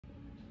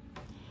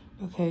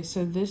Okay,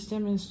 so this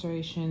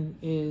demonstration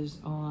is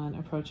on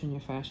approaching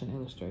your fashion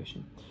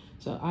illustration.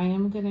 So I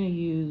am going to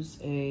use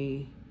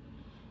a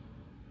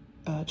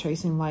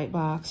tracing light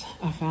box.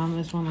 I found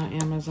this one on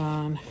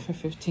Amazon for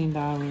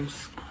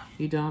 $15.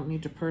 You don't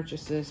need to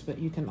purchase this, but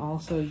you can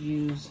also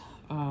use,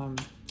 I'm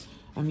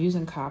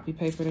using copy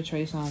paper to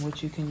trace on,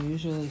 which you can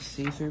usually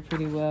see through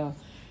pretty well.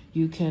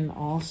 You can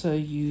also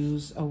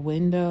use a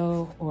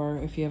window, or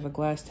if you have a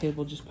glass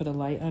table, just put a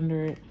light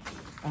under it.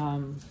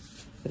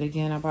 But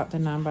again, I bought the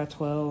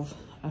 9x12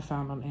 I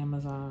found on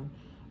Amazon,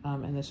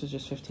 and this was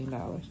just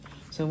 $15.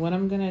 So what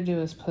I'm gonna do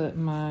is put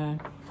my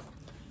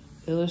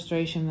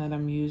illustration that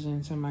I'm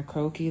using, so my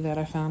croquis that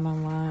I found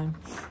online,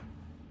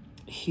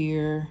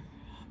 here,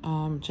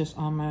 just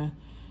on my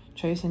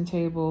tracing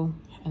table,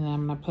 and then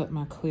I'm gonna put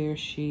my clear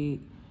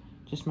sheet,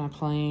 just my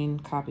plain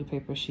copy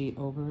paper sheet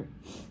over it.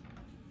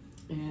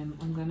 And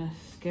I'm gonna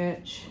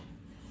sketch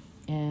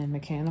in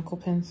mechanical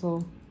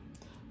pencil,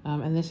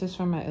 and this is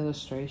for my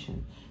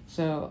illustration.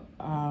 So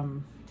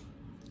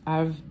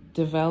I've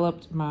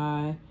developed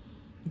my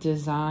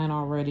design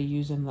already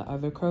using the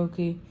other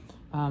croquis.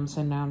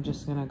 So now I'm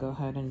just gonna go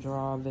ahead and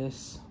draw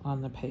this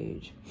on the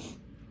page.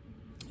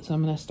 So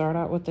I'm gonna start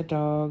out with the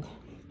dog,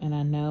 and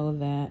I know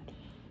that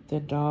the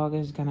dog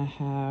is gonna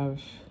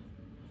have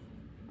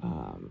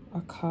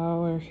a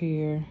collar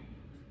here.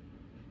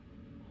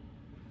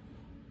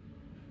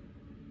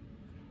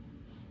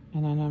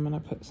 And then I'm gonna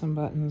put some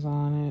buttons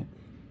on it.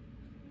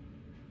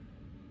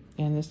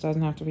 And this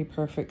doesn't have to be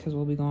perfect because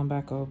we'll be going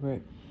back over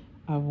it.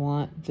 I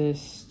want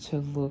this to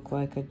look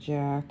like a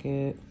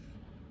jacket.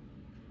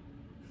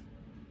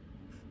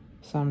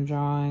 So I'm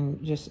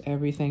drawing just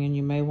everything, and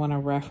you may want to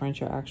reference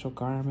your actual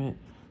garment.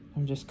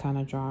 I'm just kind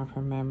of drawing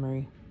from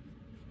memory.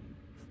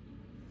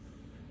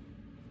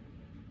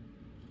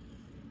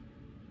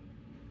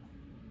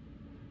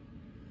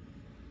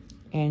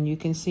 And you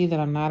can see that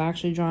I'm not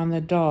actually drawing the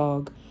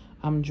dog.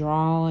 I'm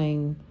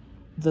drawing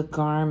the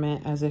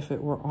garment as if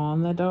it were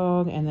on the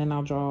dog, and then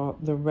I'll draw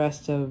the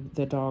rest of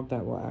the dog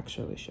that will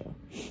actually show.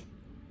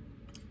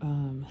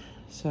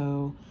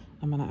 So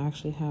I'm gonna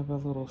actually have a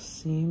little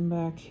seam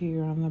back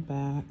here on the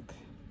back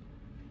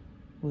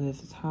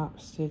with top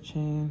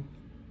stitching.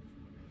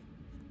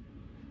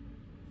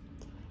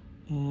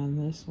 And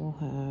this will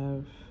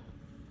have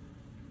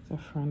the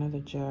front of the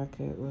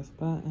jacket with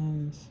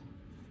buttons.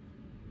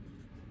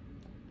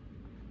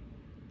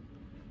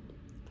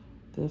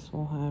 This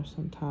will have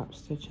some top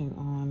stitching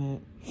on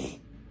it.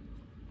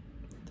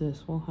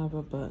 This will have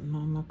a button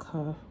on the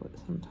cuff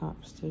with some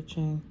top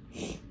stitching.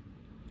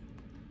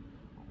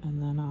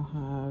 And then I'll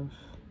have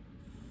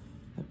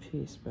a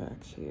piece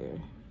back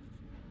here.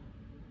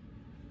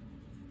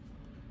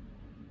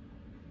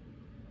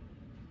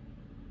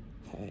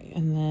 Okay,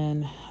 and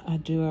then I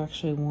do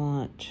actually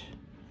want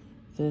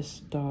this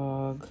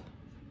dog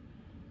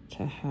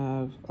to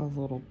have a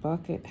little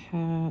bucket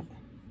hat.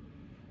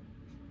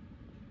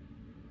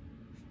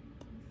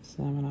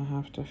 So I'm gonna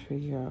have to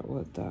figure out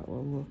what that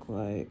will look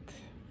like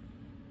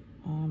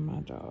on my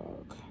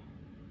dog.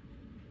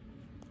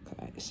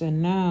 Okay, so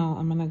now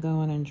I'm gonna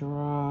go in and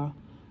draw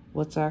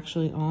what's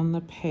actually on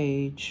the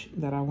page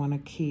that I wanna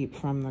keep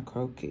from the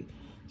croquis.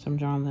 So I'm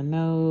drawing the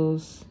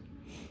nose.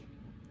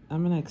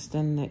 I'm gonna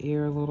extend the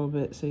ear a little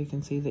bit so you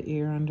can see the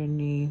ear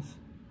underneath.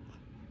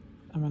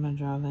 I'm gonna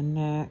draw the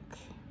neck.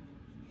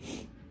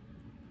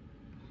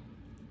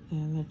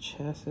 And the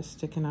chest is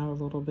sticking out a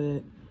little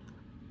bit.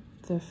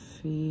 The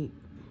feet.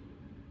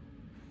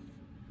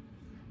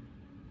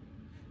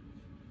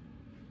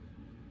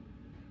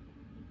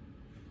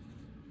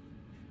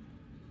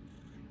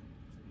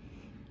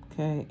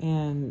 Okay,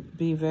 and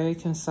be very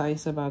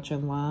concise about your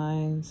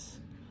lines.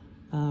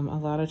 A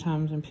lot of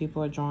times when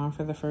people are drawing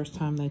for the first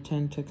time, they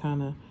tend to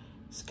kind of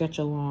sketch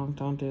along.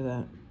 Don't do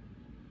that.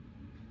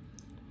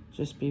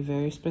 Just be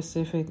very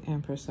specific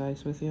and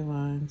precise with your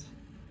lines.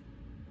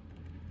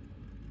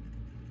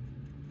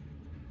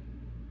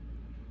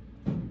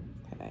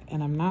 Okay,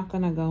 and I'm not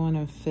going to go in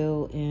and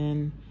fill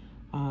in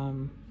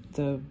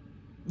the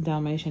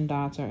Dalmatian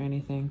dots or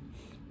anything.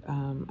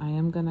 I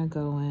am going to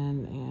go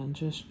in and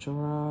just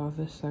draw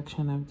this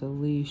section of the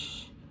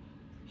leash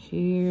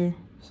here,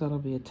 so it'll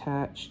be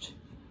attached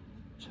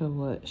to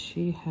what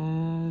she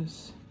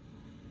has.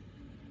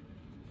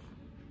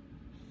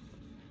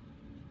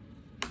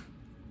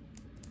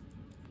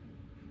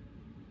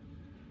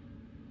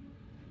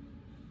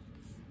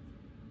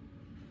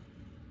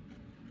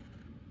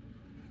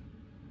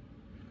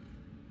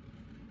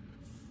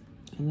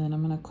 And then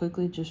I'm going to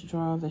quickly just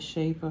draw the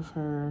shape of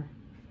her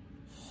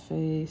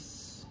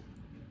face.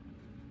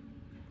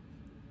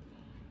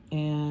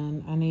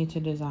 And I need to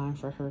design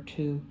for her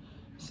too.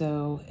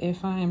 So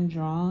if I am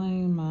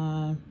drawing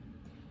my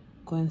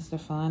Gwen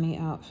Stefani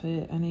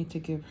outfit, I need to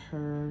give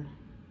her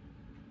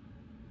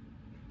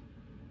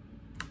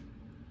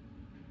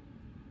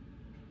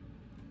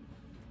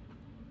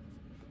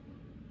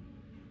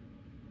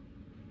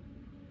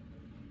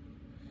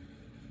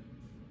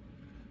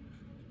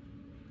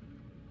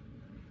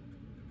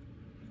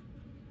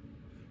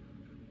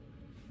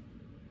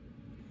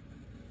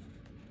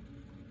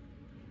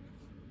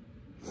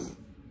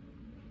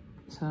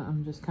So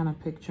I'm just kind of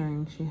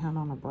picturing she had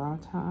on a bra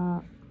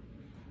top,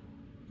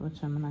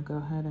 which I'm gonna go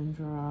ahead and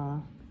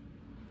draw.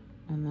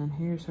 And then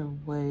here's her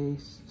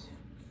waist.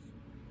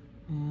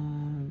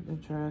 And the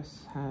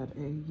dress had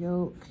a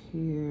yoke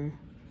here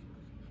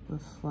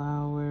with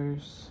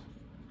flowers.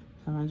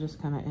 So I'm gonna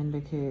just kind of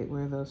indicate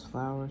where those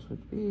flowers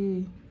would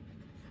be.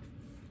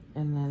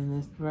 And then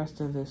this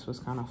rest of this was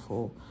kind of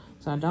full.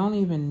 So I don't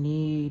even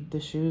need, the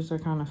shoes are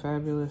kind of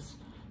fabulous,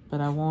 but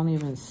I won't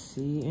even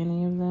see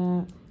any of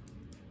that.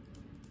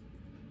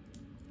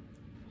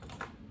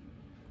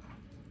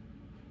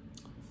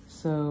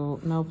 So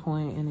no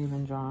point in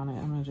even drawing it.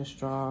 I'm gonna just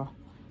draw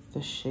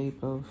the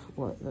shape of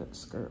what that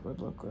skirt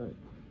would look like.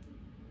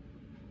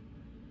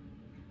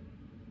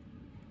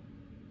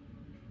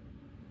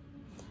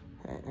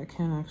 Okay, I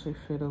can actually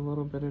fit a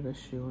little bit of the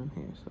shoe in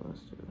here, so let's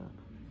do that.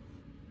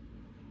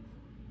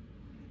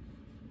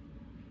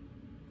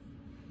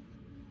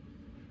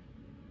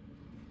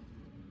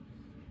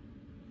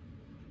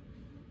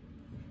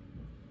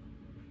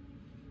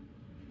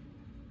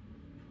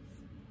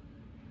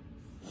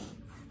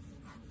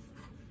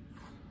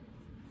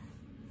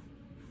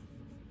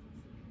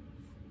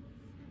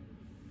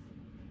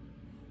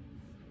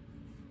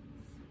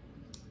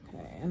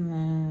 And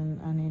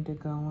then I need to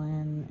go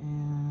in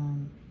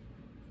and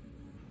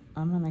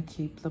I'm gonna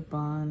keep the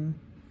bun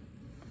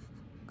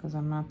because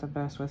I'm not the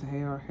best with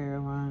hair or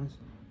hairlines.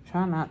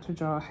 Try not to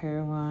draw a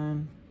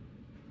hairline.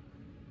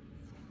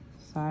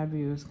 Side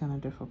view is kind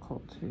of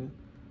difficult too.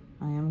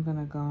 I am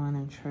gonna go in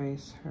and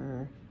trace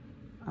her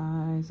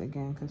eyes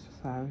again because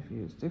side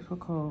view is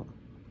difficult.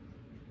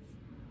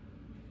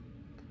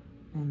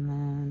 And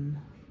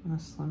then I'm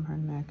gonna slim her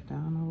neck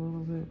down a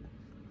little bit.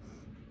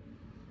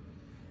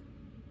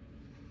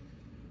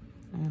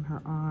 And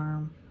her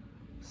arm,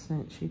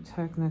 since she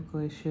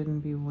technically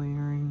shouldn't be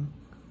wearing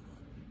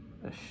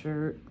a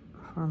shirt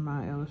for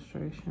my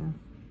illustration.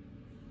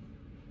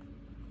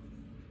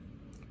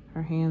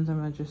 Her hands, I'm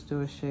gonna just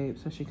do a shape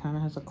so she kind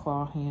of has a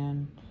claw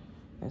hand.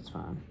 It's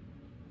fine.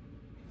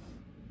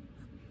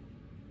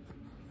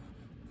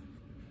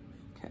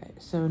 Okay,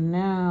 so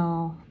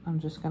now I'm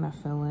just gonna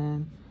fill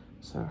in.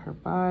 So her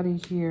body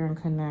here and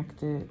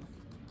connect it.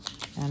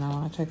 And I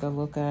wanna take a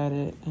look at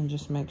it and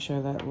just make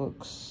sure that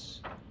looks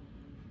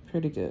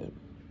pretty good.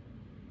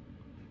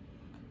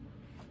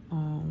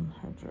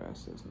 Her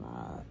dress is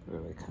not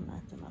really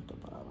connecting at the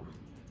bottom.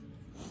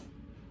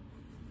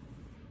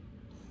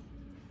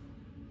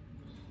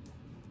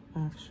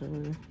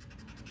 Actually,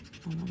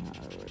 I'm gonna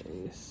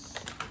erase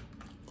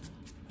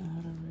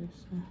that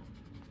eraser.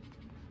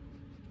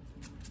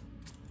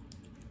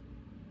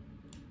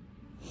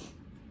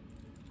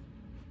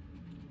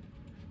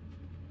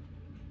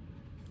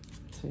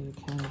 So you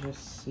can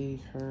just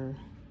see her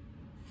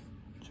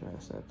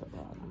dress at the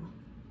bottom.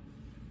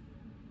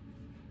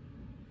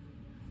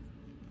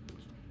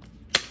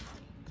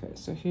 Okay,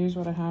 so here's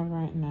what I have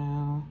right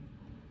now.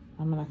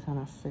 I'm gonna kind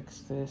of fix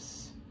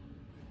this.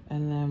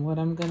 And then what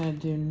I'm gonna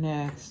do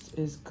next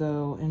is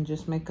go and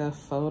just make a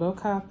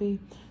photocopy.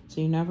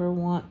 So you never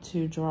want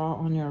to draw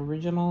on your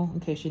original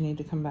in case you need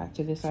to come back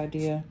to this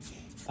idea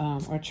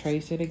or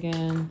trace it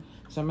again.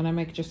 So I'm gonna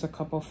make just a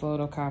couple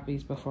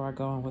photocopies before I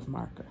go in with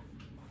marker.